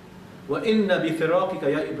Lord. وَإِنَّ بِفِرَاقِكَ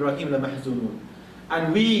يَا إِبْرَاهِيمَ لَمَحْزُونُونَ.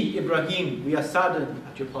 And we, Ibrahim, we are saddened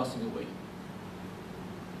at your passing away.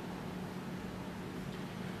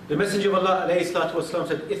 The Messenger of Allah ﷺ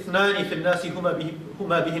said, إِثْنَانِ فِي النَّاسِ هُمَا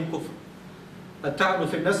بِهِمْ كُفْرٌ التَّعْنُ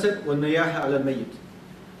فِي النَّسَبِ وَالنَّيَاحَ عَلَى الْمَيِّتِ.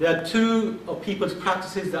 There are two of people's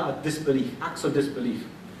practices that are disbelief, acts of disbelief.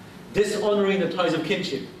 Dishonoring the ties of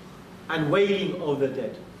kinship and wailing over the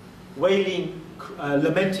dead. Wailing,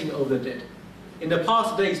 lamenting over the dead. In the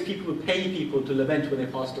past days, people would pay people to lament when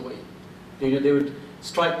they passed away. They would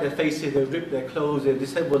strike their faces, they would rip their clothes, they would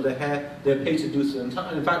disable their hair, they were paid to do so. And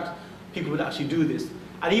in fact, people would actually do this.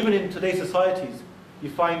 And even in today's societies, you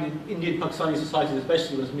find in Indian, Pakistani societies,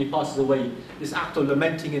 especially when somebody passes away, this act of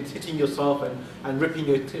lamenting and hitting yourself and ripping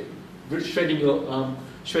shredding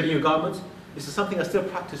your garments, this is something that's still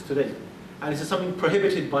practiced today. And this is something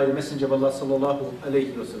prohibited by the Messenger of Allah sallallahu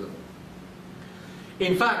alayhi wa sallam.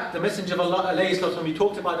 In fact, the Messenger of Allah alayhi wa sallam, he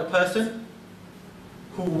talked about a person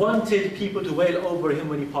who wanted people to wail over him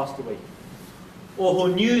when he passed away. Or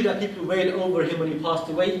who knew that people wailed over him when he passed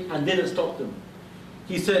away and didn't stop them.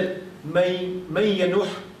 He said, مَن يُنَحْ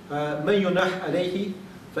عَلَيْهِ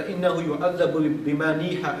فَإِنَّهُ يُعَذَّبُ بِمَا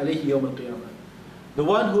نِيحَ عَلَيْهِ يَوْمَ الْقِيَامَةِ. The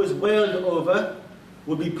one who is wailed over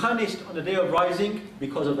will be punished on the day of rising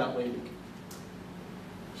because of that wailing.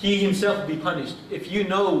 He himself will be punished. If you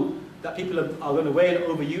know that people are going to wail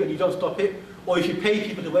over you and you don't stop it, or if you pay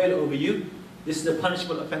people to wail over you, this is a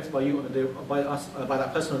punishable offence by you on the day, by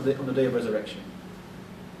that person on the day of resurrection.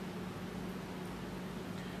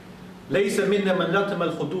 لَيْسَ مِنَّا مَنْ لَطَمَ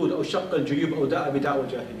الْخُدُودَ أَوْ شَقَّ الْجُيُوبَ أَوْ دَعَ بِدَعْوَ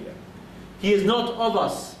الْجَاهِلِيَّةِ. He is not of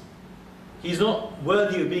us. He is not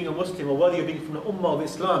worthy of being a Muslim or worthy of being from the Ummah of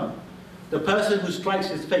Islam. The person who strikes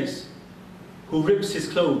his face, who rips his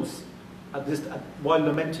clothes while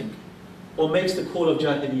lamenting, or makes the call of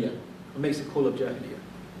Jahiliyyah,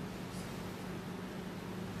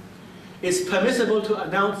 It's permissible to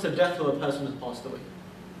announce the death of a person who has passed away.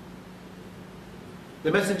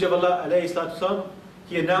 The Messenger of Allah alayhi salatu wasalam,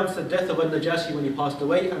 he announced the death of Al-Najashi when he passed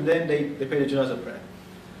away, and then they prayed a janazah prayer.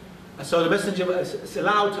 So the Messenger is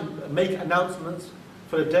allowed to make announcements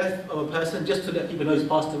for the death of a person just to let people know he's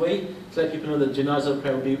passed away, to let people know that janazah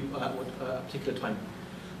prayer will be at a particular time.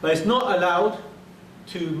 But it's not allowed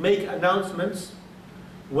to make announcements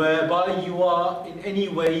whereby you are in any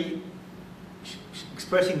way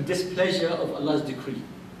expressing displeasure of Allah's decree,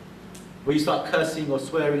 where you start cursing or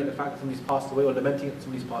swearing at the fact that somebody's passed away or lamenting that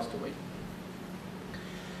somebody's passed away.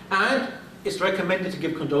 And it's recommended to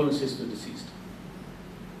give condolences to the deceased.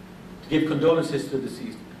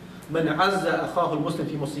 من عز أخاه المسلم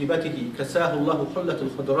في مصيبته كساه الله حلة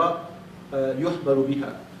الخضراء يحبر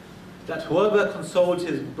بها. That whoever consoles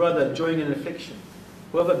his brother during an affliction,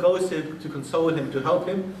 whoever goes to console him, to help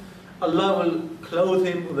him, Allah will clothe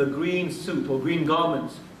him with a green suit or green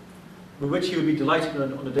garments with which he will be delighted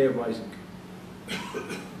on the day of rising.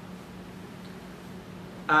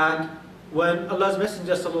 And when Allah's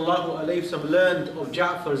Messenger sallallahu alayhi wa sallam learned of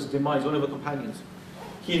Ja'far's demise, one of the companions,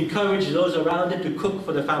 he encouraged those around him to cook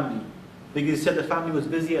for the family, because he said the family was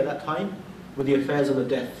busy at that time with the affairs of the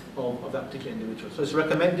death of that particular individual. So it's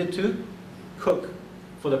recommended to cook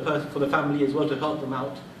for the family as well, to help them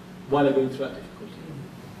out while they're going through that difficulty.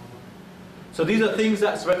 So these are things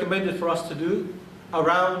that's recommended for us to do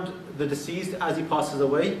around the deceased as he passes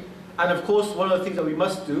away. And of course, one of the things that we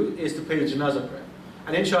must do is to pray the janazah prayer.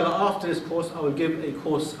 And inshallah, after this course, I will give a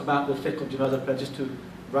course about the fiqh of janazah prayer, just to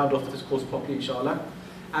round off this course properly, inshallah.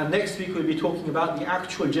 And next week we'll be talking about the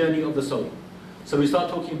actual journey of the soul. So we start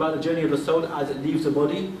talking about the journey of the soul as it leaves the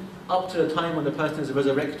body, up to the time when the person is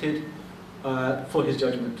resurrected for his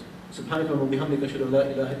judgment. Subhanaka wa bihamdika ashhadu an la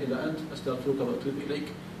ilaha illa ant astaghfiruka wa atubu ilayk.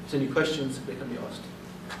 If there's any questions, they can be asked.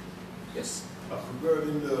 Yes.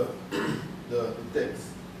 Regarding the text,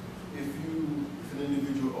 if an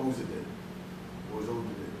individual owes a debt, or is owed a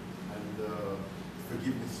debt, and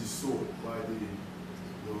forgiveness is sought by the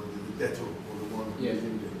debtor or the one who is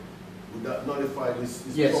in there, would that nullify this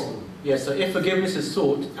problem? Yes, so if forgiveness is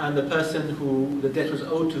sought and the person who the debt was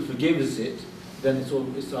owed to forgives it, then it's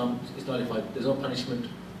nullified. There's no punishment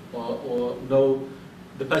or no,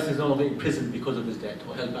 the person is no longer imprisoned because of his debt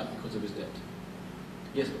or held back because of his debt.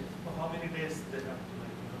 Yes? For how many days they have to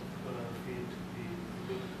feed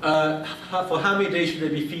for how many days should they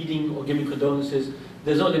be feeding or giving condolences?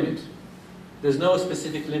 There's no limit. There's no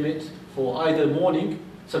specific limit for either mourning.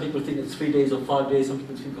 Some people think it's 3 days or 5 days, some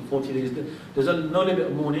people think of 40 days. There's no limit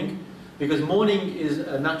of mourning, because mourning is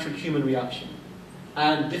a natural human reaction.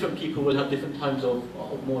 And different people will have different times of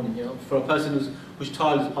mourning. You know, for a person whose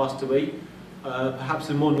child has passed away, perhaps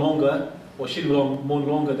they mourn longer, or she'll mourn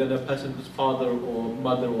longer than a person whose father or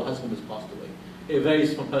mother or husband has passed away. It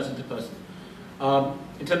varies from person to person.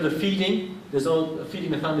 In terms of feeding,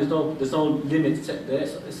 feeding the family. There's no limit set there.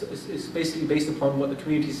 It's basically based upon what the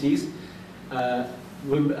community sees.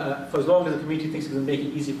 For as long as the community thinks it's going to make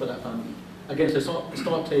it easy for that family. Again, so it's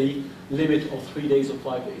not a limit of 3 days or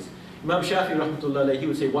 5 days. Imam Shafi, rahmatullah alayhi, he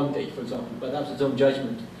would say 1 day, for example, but that was his own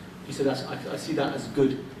judgment. He said, I see that as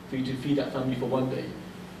good for you to feed that family for 1 day,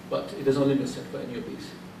 but it does not limit set for any of these.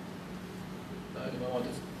 There's a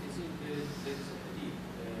hadith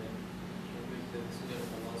with the Messenger of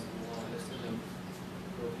Allah sallallahu alaihi wasallam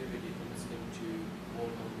prohibited the Muslim to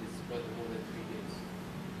mourn on his brother more than 3 days.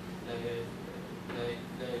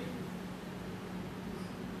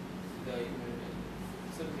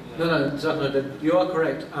 No, you are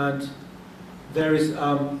correct, and there is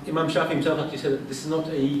Imam Shafi himself actually said that this is not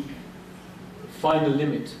a final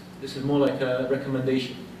limit. This is more like a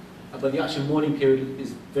recommendation. But the actual mourning period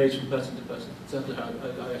varies from person to person. Exactly how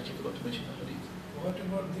I actually forgot to mention that hadith. What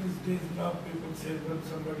about these days now? People say when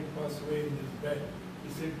somebody passed away in his bed,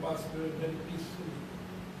 he said passed away very peacefully.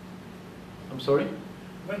 I'm sorry?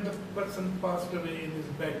 When the person passed away in his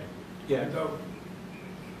bed, Yeah. without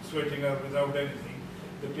sweating or without anything,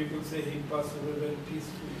 the people say he passed away very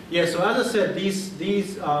peacefully. Yeah. So as I said, the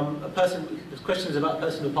question is about a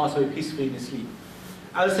person who passed away peacefully in his sleep.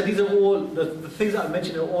 As I said, these are all the things that I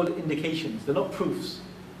mentioned are all indications. They're not proofs.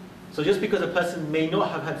 So just because a person may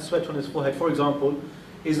not have had sweat on his forehead, for example,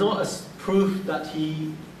 is not a proof that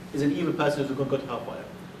he is an evil person who's going to go to hellfire.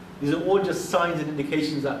 These are all just signs and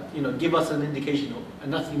indications that give us an indication of,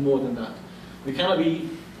 and nothing more than that. We cannot be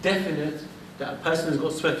definite that a person who's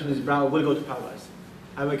got sweat on his brow will go to paradise,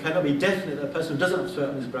 and we cannot be definite that a person who doesn't have sweat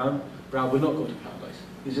on his brow will not go to paradise.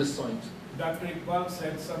 It's just signs. Dr. Iqbal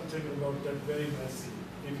said something about that very nicely.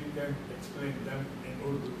 If you can explain them in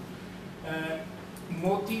Urdu.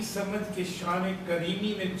 मोती समझ के शान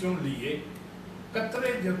creamy ने चुन लिए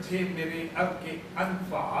कतरे जो थे मेरे अब के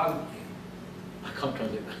अनफाल के. I can't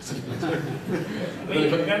translate that.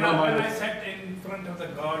 When I sat in front of the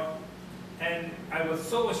God and I was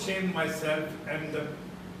so ashamed myself and the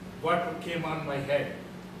water came on my head,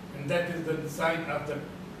 and that is the sign of the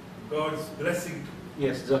God's blessing.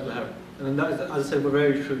 Yes, exactly. And that is, as I said,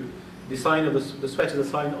 very true. The sign of the sweat is a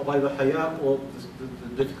sign of either haya or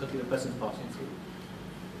the difficulty the person is passing through.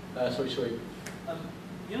 Sorry.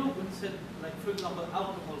 When you said, like, for example,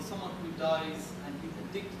 alcohol, someone who dies and he's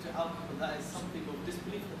addicted to alcohol, that is something of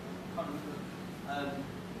disbelief.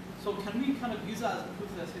 So can we kind of use that as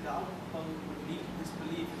proof that say that alcohol would lead to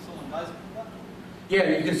disbelief if someone dies from that?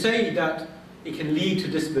 Yeah, you can say that it can lead to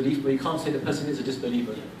disbelief, but you can't say the person is a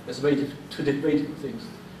disbeliever. That's two very different things.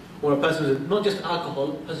 Or a person who's not just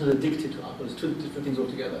alcohol, a person who's addicted to alcohol. It's two different things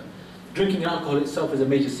altogether. Drinking alcohol itself is a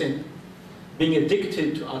major sin. Being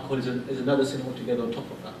addicted to alcohol is another sin altogether on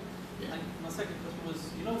top of that. Yeah. And my second question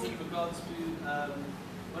was, with regards to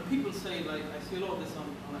when people say, like, I see a lot of this on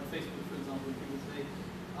like Facebook, for example, people say,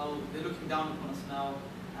 oh, they're looking down upon us now,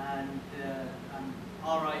 and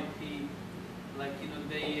RIP, like,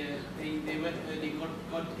 they went early,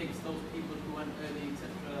 God takes those people who went early, etc.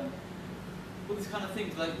 All these kind of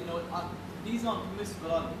things, like, these aren't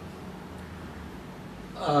permissible, are they?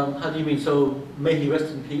 How do you mean? So, may he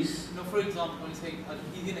rest in peace? For example, when you say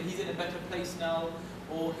he's in a better place now,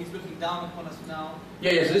 or he's looking down upon us now.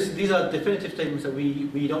 Yeah. So these are definitive statements that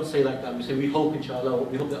we don't say like that. We say we hope, inshallah,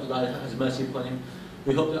 we hope that Allah has mercy upon him.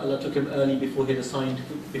 We hope that Allah took him early before he had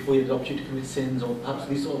the opportunity to commit sins, or perhaps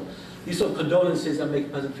these sort of condolences that make a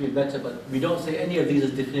person feel better. But we don't say any of these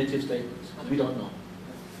as definitive statements. We don't know.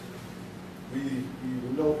 We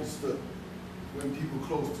notice that when people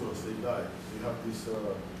close to us, they die. We have this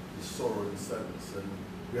sorrow and sadness, and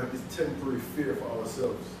we have this temporary fear for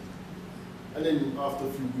ourselves. And then after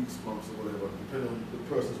a few weeks, months, or whatever, depending on the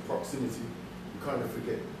person's proximity, we kind of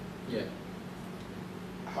forget. Yeah.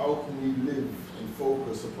 How can we live and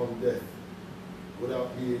focus upon death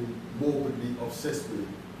without being morbidly obsessed with it,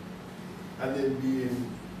 and then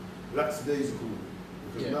being lackadaisical?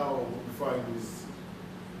 Because now what we find is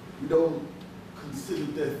we don't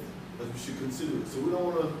consider death as we should consider it. So we don't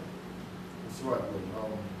want to. What's the right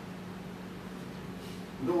word?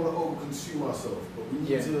 We don't want to overconsume ourselves, but we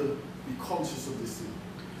need to be conscious of this thing.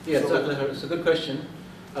 Yeah, so exactly. It's a good question.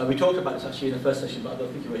 We talked about this actually in the first session, but I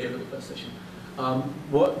don't think you were here for the first session.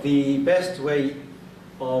 What the best way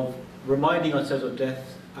of reminding ourselves of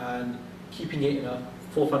death and keeping it in our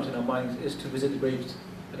forefront in our minds is to visit the graves.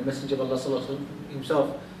 And the Messenger of Allah sallallahu alaihi wasallam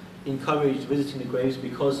himself encouraged visiting the graves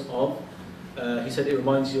because of he said it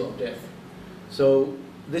reminds you of death. So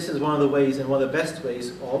this is one of the ways, and one of the best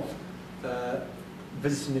ways of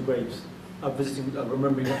visiting the graves, of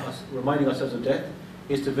reminding ourselves of death,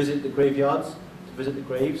 is to visit the graveyards, to visit the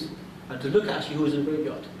graves, and to look at actually who is in the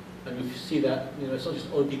graveyard. And you see that, you know, it's not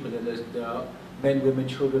just old people there are men, women,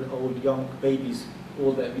 children, old, young, babies,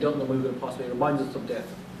 all there. We don't know when we're going to pass away. It reminds us of death.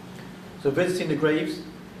 So visiting the graves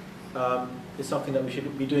is something that we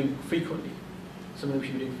should be doing frequently. Something we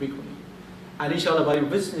should be doing frequently. And inshallah, by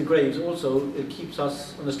visiting the graves also, it keeps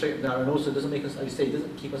us on the straight and narrow, and also doesn't make us, as you say, it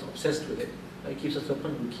doesn't keep us obsessed with it. It keeps us to a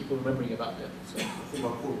point where we keep on remembering about death. So. I think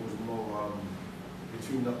my quote was more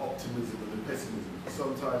between the optimism and the pessimism.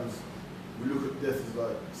 Sometimes we look at death as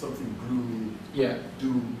like something gloomy, Yeah.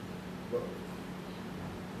 doom, but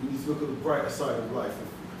we need to look at the brighter side of life,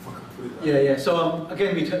 if I could put it that Yeah, way. yeah. So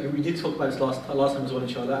again, we did talk about this last time as well,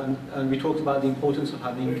 inshallah, and we talked about the importance of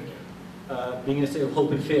having being in a state of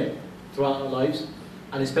hope and fear throughout our lives,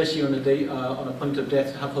 and especially on a day, on a point of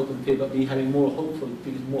death, have hope and fear, but be having more hopeful,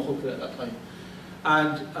 being more hopeful at that time,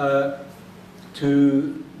 and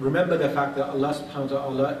to remember the fact that Allah subhanahu wa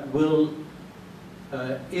ta'ala will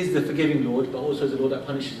is the forgiving Lord, but also is the Lord that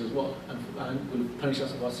punishes as well, and will punish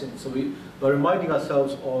us of our sins. So by reminding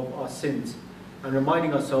ourselves of our sins and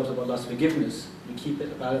reminding ourselves of Allah's forgiveness, we keep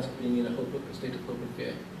it a balance of being in a state of hope and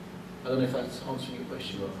fear. I don't know if that's answering your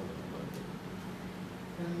question.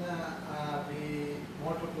 And we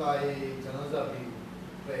multiply janaza being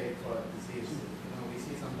prayed for deceased. You know, we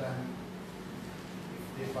see sometimes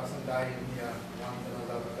if the person died in here, one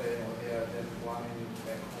janaza pray over here, then one in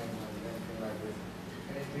back home, and anything like this.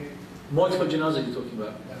 Can it be Multiple janazas you're talking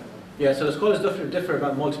about? Yeah, so the scholars differ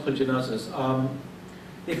about multiple janazas.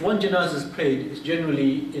 If one janazah is prayed, it's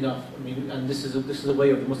generally enough. I mean, and this is a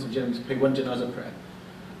way of the Muslim generally to pray one janazah prayer.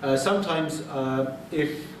 Sometimes,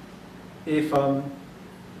 if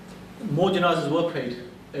more janazas were prayed,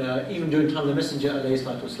 even during the time of the Messenger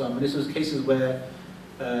ﷺ, and this was cases where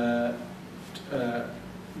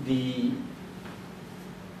the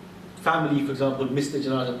family, for example, missed the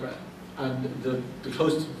janazah prayer, and the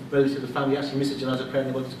closest relative of the family actually missed the janazah prayer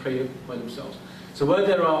and they wanted to pray by themselves. So where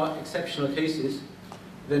there are exceptional cases,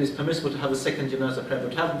 then it's permissible to have a second janazah prayer,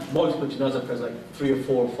 but to have multiple janazah prayers, like 3 or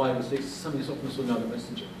 4 or 5 or 6, something that's often saw the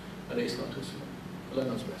Messenger ﷺ. Allah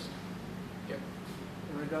knows best. Yeah.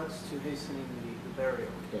 In regards to hastening the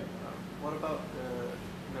burial, Yeah. What about the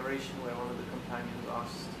narration where one of the companions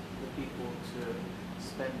asked the people to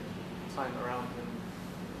spend time around him,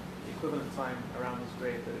 the equivalent time around his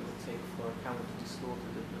grave that it would take for a camel to be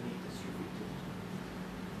slaughtered and the meat distributed?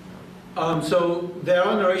 So there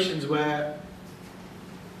are narrations where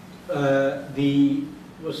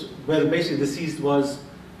where basically the deceased was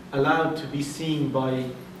allowed to be seen by,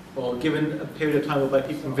 or given a period of time whereby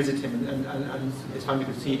people can visit him and his family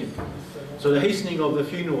could see him. So the hastening of the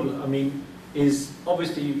funeral, I mean, is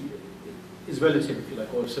obviously relative, if you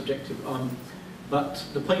like, or subjective. But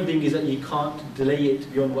the point being is that you can't delay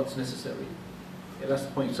it beyond what's necessary. Yeah, that's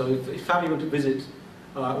the point. So if family want to visit,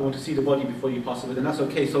 want to see the body before you pass away, then that's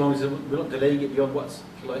okay, so long as we're not delaying it beyond what's,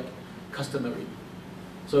 if you like, customary.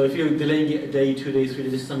 So if you're delaying it a day, 2 days, 3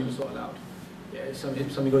 days, this is something that's not allowed. Yeah, if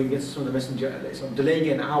something going against some of the Messenger, so delaying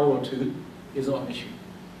it an hour or 2 is not an issue.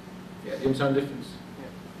 Yeah, do you understand the difference?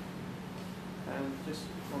 Yeah. And just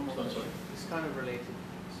one more Sorry. question. It's kind of related.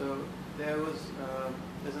 So there's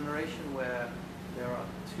a narration where there are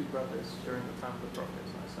 2 brothers during the time of the Prophet,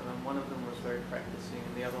 and one of them was very practicing,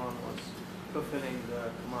 and the other one was fulfilling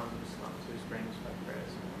the command of Islam, so he's praying 5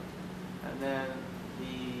 prayers. And then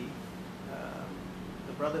the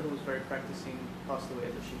brother who was very practicing passed away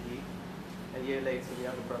as a shaheed. A year later, the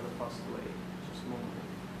other brother passed away, just normally.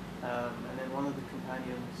 And then another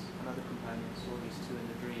companion saw these 2 in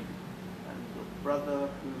the dream. And the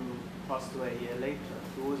brother who passed away a year later,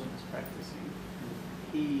 who wasn't as practicing,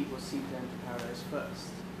 he was seen to enter paradise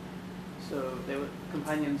first. So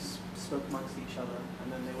companions spoke amongst each other,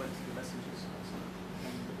 and then they went to the Messenger,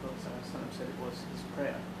 and the Prophet said it was his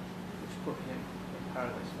prayer which put him in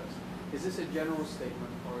paradise first. Is this a general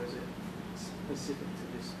statement, or is it specific to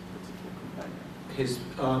this particular companion?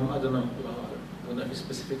 I don't know. I don't know if it's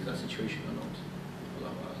specific to that situation or not.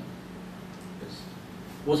 Yes.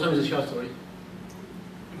 What time is the Shah story?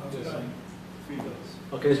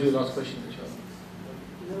 Okay, this will be the last question, inshallah.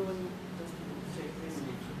 You know, when people say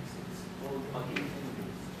crazy, or bugging,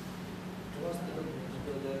 towards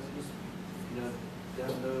there's just,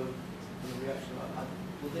 there's no reaction.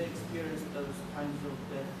 Will they experience those kinds of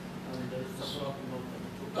death and those sakaratul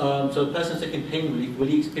maut? So the person taking pain relief, will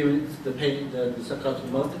he experience the pain, the sakaratul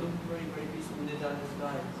maut? Very, very peaceful when they die.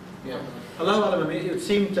 Yeah. Allah Alam, it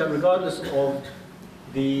seems that regardless of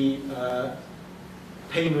the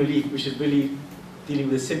pain relief, which is really dealing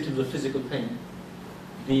with the symptoms of physical pain.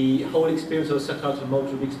 The whole experience of Sakaratul Maut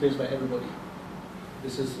will be experienced by everybody.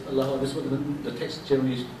 This is Allah. This is what the text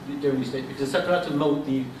generally states. Because Sakaratul Maut,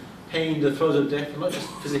 the pain, the throes of death, are not just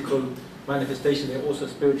physical manifestation; they're also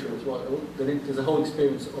spiritual as well. There's a whole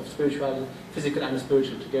experience of spirituality, physical and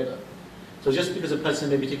spiritual together. So just because a person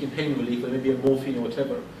may be taking pain relief, or maybe a morphine or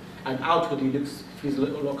whatever, and outwardly feels a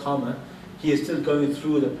lot calmer, he is still going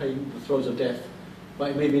through the pain, the throes of death, but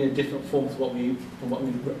it may be in a different form from what we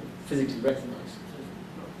physically recognize.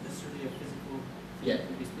 Not necessarily a physical, Yeah. it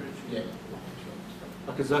could be spiritual. Yeah.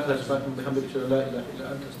 Okay,